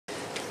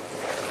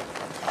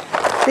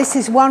This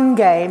is one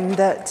game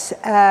that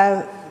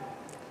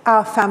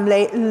our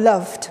family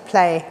love to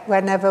play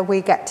whenever we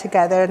get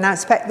together, and I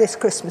expect this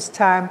Christmas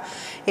time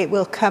it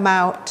will come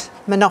out,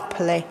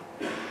 Monopoly.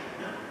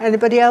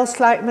 Anybody else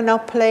like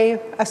Monopoly?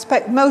 I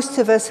expect most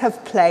of us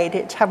have played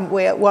it, haven't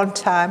we, at one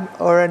time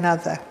or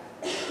another.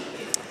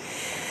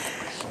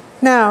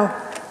 Now,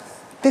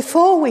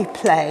 before we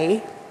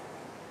play,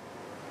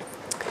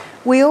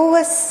 we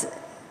always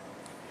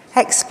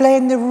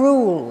explain the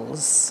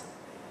rules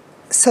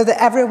so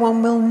that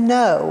everyone will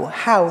know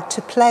how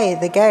to play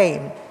the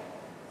game.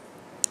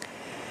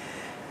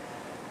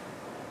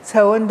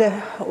 So I wonder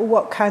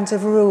what kinds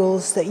of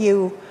rules that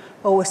you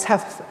always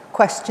have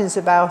questions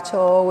about or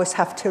always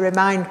have to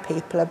remind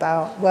people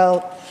about.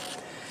 Well,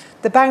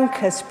 the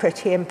banker's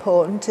pretty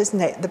important, isn't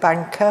it, the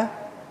banker?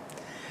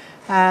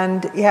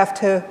 And you have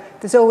to,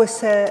 there's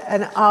always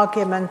an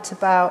argument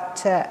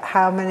about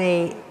how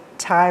many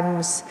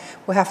times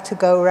we have to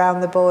go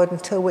around the board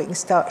until we can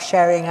start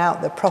sharing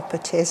out the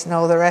properties and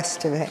all the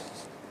rest of it.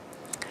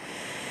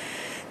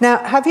 Now,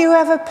 have you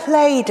ever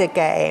played a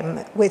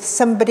game with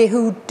somebody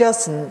who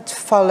doesn't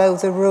follow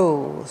the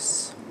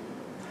rules?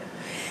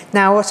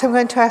 Now, what I'm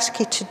going to ask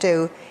you to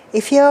do,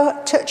 if you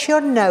touch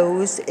your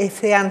nose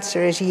if the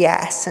answer is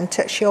yes, and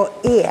touch your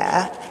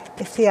ear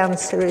if the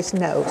answer is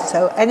no.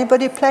 So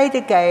anybody played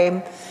a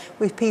game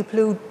with people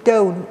who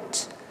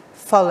don't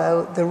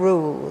follow the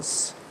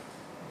rules?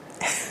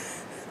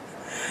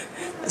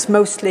 It's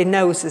mostly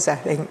noses, I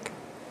think.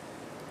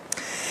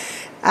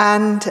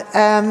 And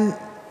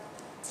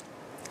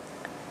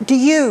do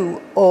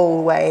you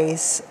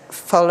always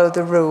follow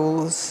the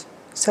rules?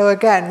 So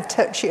again,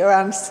 touch your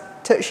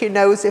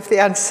nose if the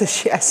answer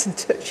is yes, and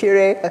touch your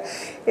ear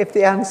if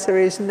the answer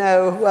is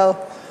no.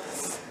 Well,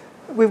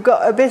 we've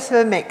got a bit of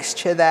a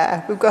mixture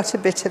there. We've got a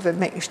bit of a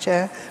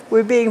mixture.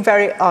 We're being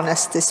very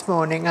honest this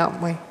morning,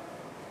 aren't we?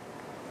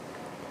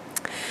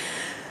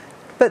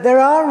 But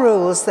there are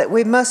rules that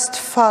we must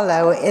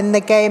follow in the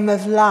game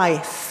of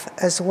life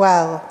as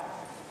well.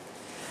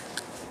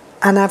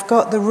 And I've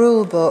got the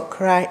rule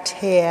book right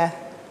here.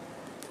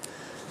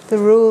 The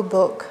rule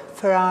book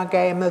for our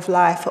game of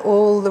life.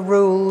 All the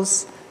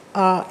rules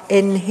are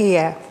in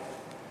here.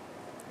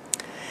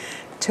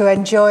 To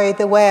enjoy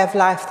the way of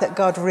life that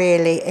God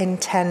really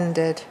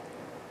intended.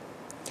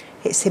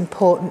 It's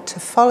important to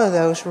follow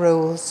those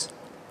rules.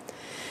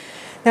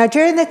 Now,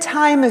 during the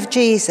time of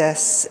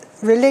Jesus,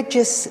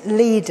 religious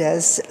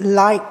leaders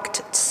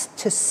liked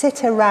to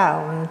sit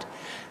around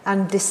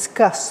and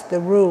discuss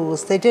the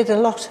rules. They did a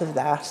lot of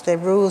that. The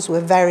rules were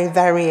very,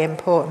 very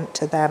important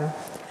to them.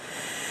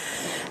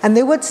 And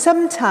they would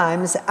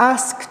sometimes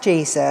ask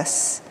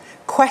Jesus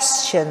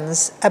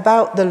questions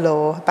about the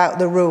law, about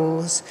the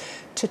rules,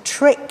 to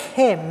trick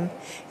him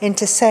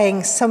into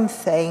saying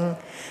something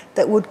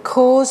that would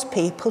cause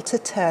people to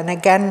turn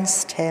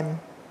against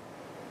him.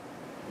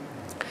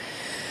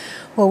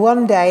 Well,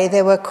 one day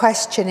they were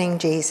questioning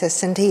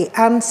Jesus, and he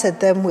answered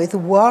them with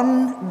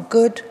one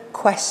good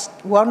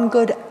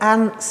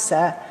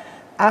answer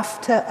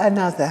after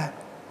another.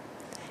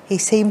 He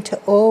seemed to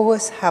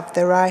always have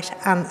the right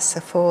answer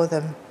for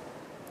them.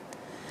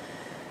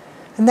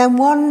 And then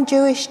one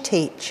Jewish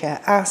teacher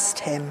asked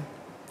him,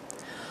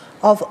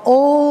 of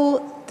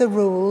all the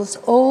rules,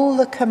 all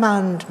the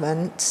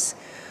commandments,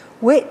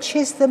 which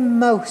is the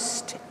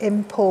most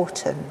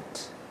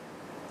important?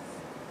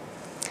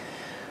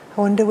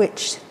 I wonder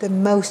which the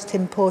most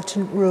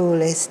important rule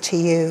is to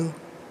you.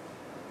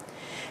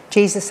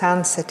 Jesus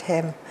answered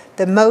him,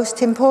 the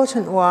most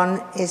important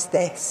one is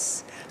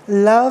this: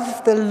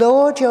 love the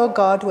Lord your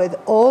God with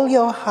all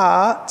your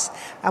heart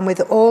and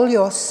with all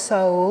your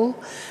soul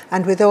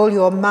and with all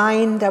your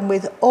mind and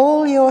with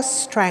all your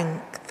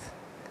strength.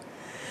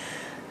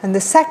 And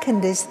the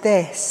second is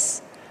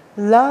this: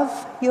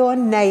 love your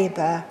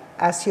neighbour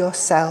as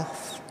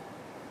yourself.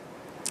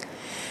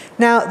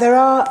 Now, there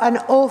are an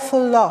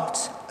awful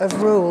lot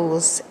of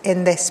rules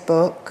in this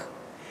book,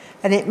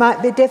 and it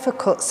might be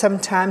difficult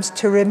sometimes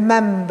to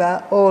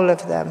remember all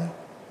of them.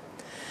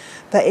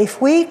 But if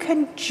we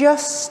can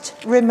just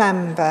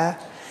remember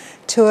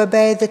to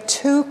obey the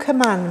 2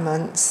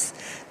 commandments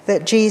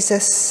that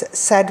Jesus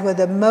said were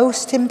the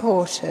most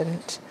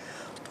important,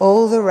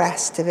 all the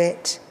rest of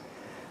it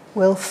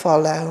will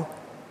follow.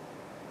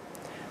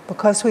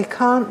 Because we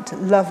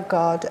can't love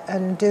God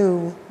and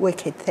do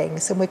wicked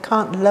things, and we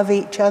can't love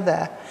each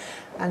other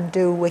and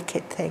do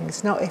wicked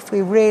things, not if we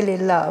really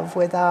love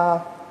with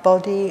our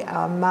body,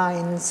 our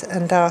minds,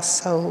 and our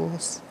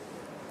souls.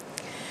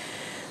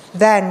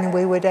 Then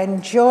we would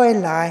enjoy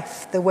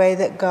life the way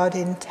that God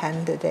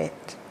intended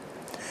it.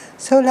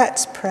 So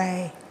let's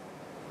pray.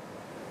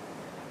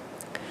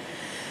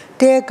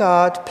 Dear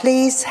God,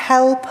 please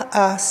help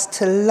us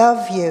to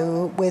love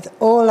you with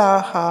all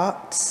our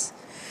hearts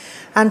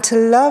and to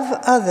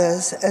love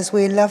others as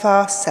we love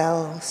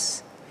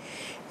ourselves.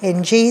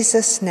 In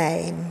Jesus'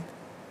 name,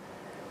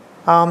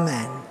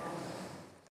 amen.